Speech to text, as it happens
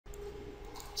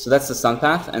So that's the sun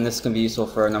path, and this can be useful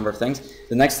for a number of things.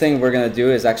 The next thing we're going to do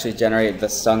is actually generate the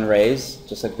sun rays,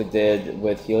 just like we did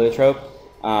with heliotrope,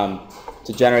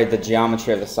 to generate the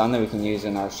geometry of the sun that we can use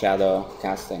in our shadow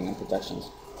casting and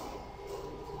projections.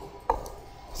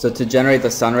 So to generate the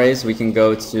sun rays, we can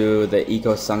go to the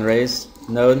Eco sun rays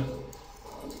node.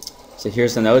 So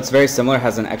here's the node. It's very similar. It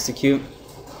has an execute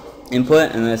input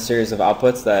and then a series of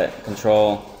outputs that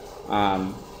control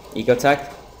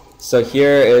Ecotech. So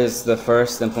here is the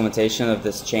first implementation of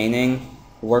this chaining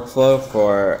workflow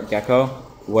for Geco,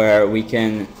 where we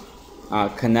can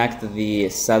connect the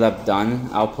setup done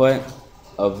output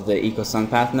of the Eco sun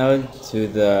path node to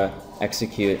the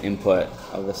execute input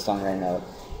of the sunray node.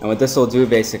 And what this will do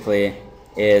basically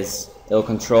is it'll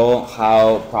control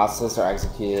how processes are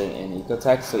executed in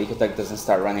Ecotech, so Ecotech doesn't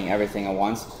start running everything at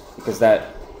once, because that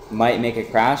might make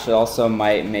it crash. It also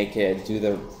might make it do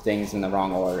the things in the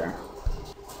wrong order.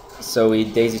 So we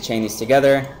daisy chain these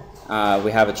together.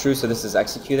 We have a true, so this is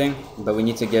executing, but we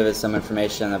need to give it some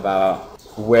information about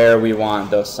where we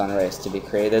want those sun rays to be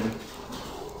created.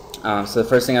 So the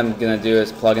first thing I'm going to do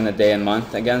is plug in the day and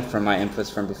month again from my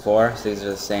inputs from before. So these are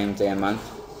the same day and month.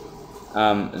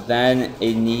 Then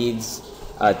it needs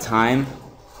a time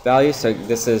value. So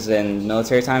this is in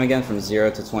military time again, from 0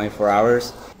 to 24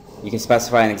 hours. You can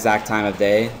specify an exact time of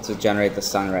day to generate the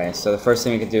sun ray. So the first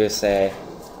thing we can do is say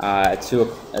at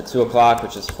 2 o'clock,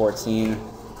 which is 14,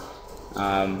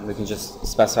 we can just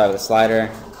specify with a slider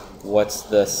what's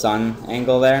the sun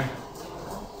angle there.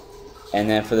 And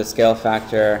then for the scale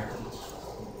factor,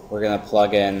 we're going to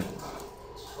plug in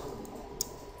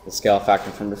the scale factor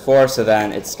from before, so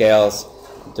then it scales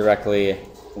directly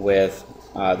with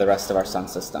the rest of our sun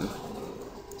system.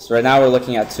 So right now we're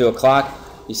looking at 2 o'clock.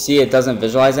 You see it doesn't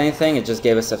visualize anything, it just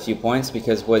gave us a few points,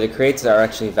 because what it creates are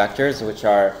actually vectors which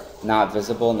are not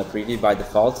visible in the preview by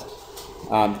default.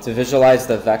 To visualize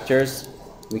the vectors,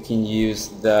 we can use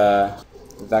the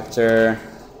vector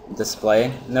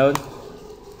display node.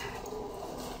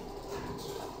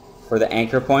 For the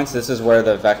anchor points, this is where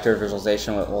the vector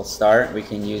visualization will start. We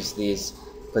can use these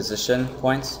position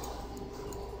points.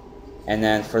 And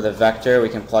then for the vector, we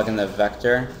can plug in the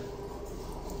vector.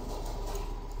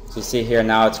 So you see here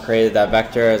now it's created that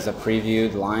vector as a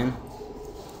previewed line.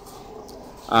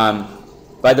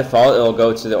 By default, it will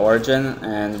go to the origin,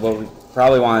 and what we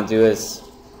probably want to do is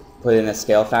put in a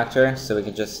scale factor, so we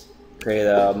can just create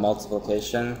a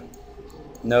multiplication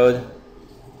node,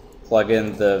 plug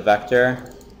in the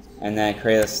vector, and then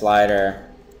create a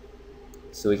slider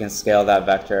so we can scale that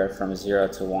vector from 0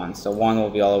 to 1. So 1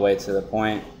 will be all the way to the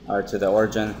point, or to the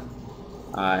origin,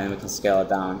 and we can scale it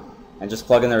down. And just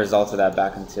plug in the result of that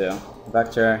back into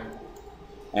vector,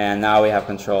 and now we have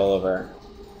control over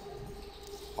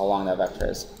how long that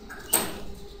vector is.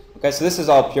 Okay, so this is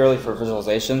all purely for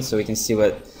visualization, so we can see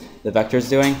what the vector is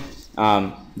doing.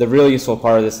 The real useful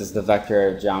part of this is the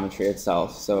vector geometry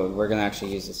itself. So we're going to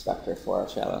actually use this vector for our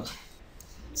shadows.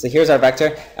 So here's our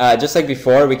vector. Just like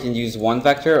before, we can use one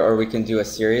vector, or we can do a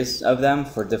series of them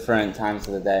for different times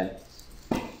of the day.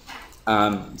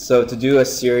 So to do a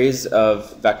series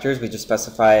of vectors, we just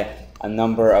specify a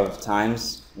number of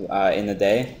times in the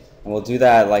day. And we'll do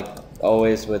that like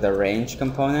always with a range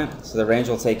component. So the range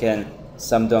will take in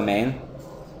some domain.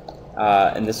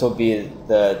 And this will be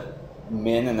the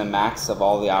min and the max of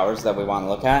all the hours that we want to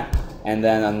look at. And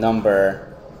then a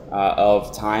number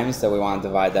of times that we want to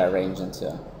divide that range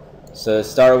into. So to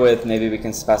start with, maybe we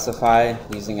can specify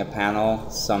using a panel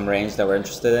some range that we're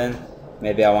interested in.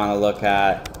 Maybe I want to look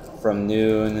at from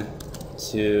noon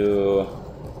to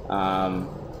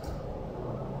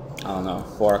I don't know,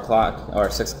 4 o'clock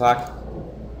or 6 o'clock.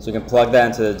 So we can plug that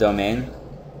into the domain.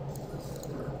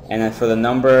 And then for the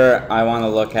number I want to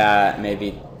look at,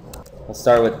 maybe we'll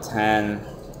start with 10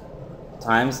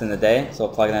 times in the day. So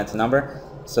we'll plug that into number.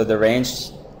 So the range,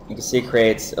 you can see, it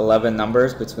creates 11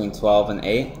 numbers between 12 and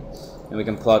 8. And we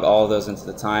can plug all of those into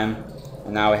the time.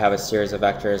 And now we have a series of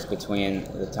vectors between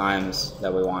the times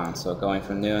that we want. So going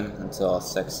from noon until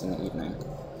 6 in the evening.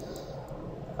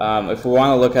 If we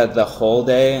want to look at the whole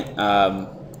day,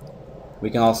 we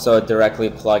can also directly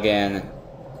plug in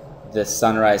the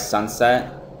sunrise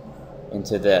sunset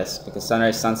into this, because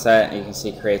sunrise sunset, you can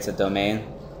see, creates a domain,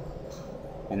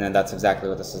 and then that's exactly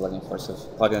what this is looking for. So if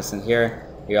you plug this in here,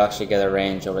 you actually get a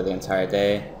range over the entire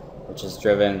day, which is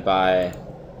driven by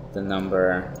the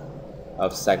number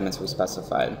of segments we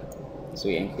specified. So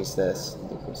we increase this and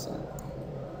decrease it.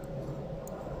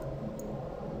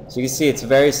 So you can see it's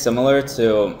very similar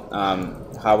to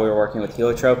how we were working with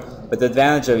heliotrope, but the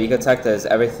advantage of Ecotech is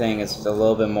everything is a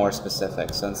little bit more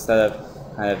specific. So instead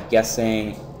of kind of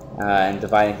guessing and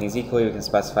dividing things equally, we can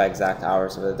specify exact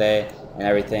hours of the day, and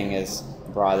everything is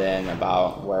brought in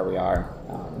about where we are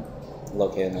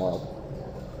located in the world.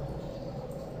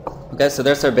 Okay, so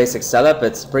there's our basic setup.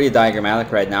 It's pretty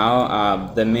diagrammatic right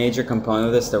now. The major component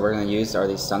of this that we're going to use are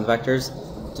these sun vectors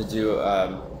to do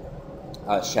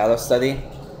a shadow study.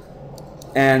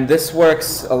 And this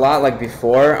works a lot like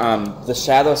before. The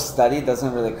shadow study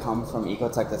doesn't really come from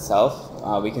Ecotect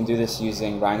itself. We can do this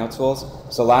using Rhino tools.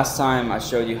 So last time I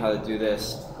showed you how to do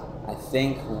this, I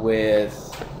think with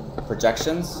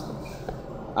projections.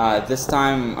 This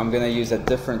time I'm going to use a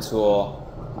different tool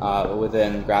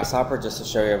within Grasshopper just to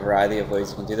show you a variety of ways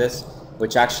you can do this,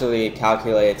 which actually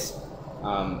calculates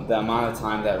the amount of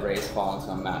time that rays fall into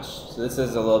a mesh. So this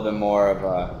is a little bit more of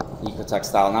a Ecotect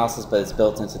style analysis, but it's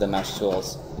built into the mesh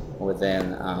tools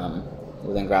within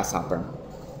Grasshopper.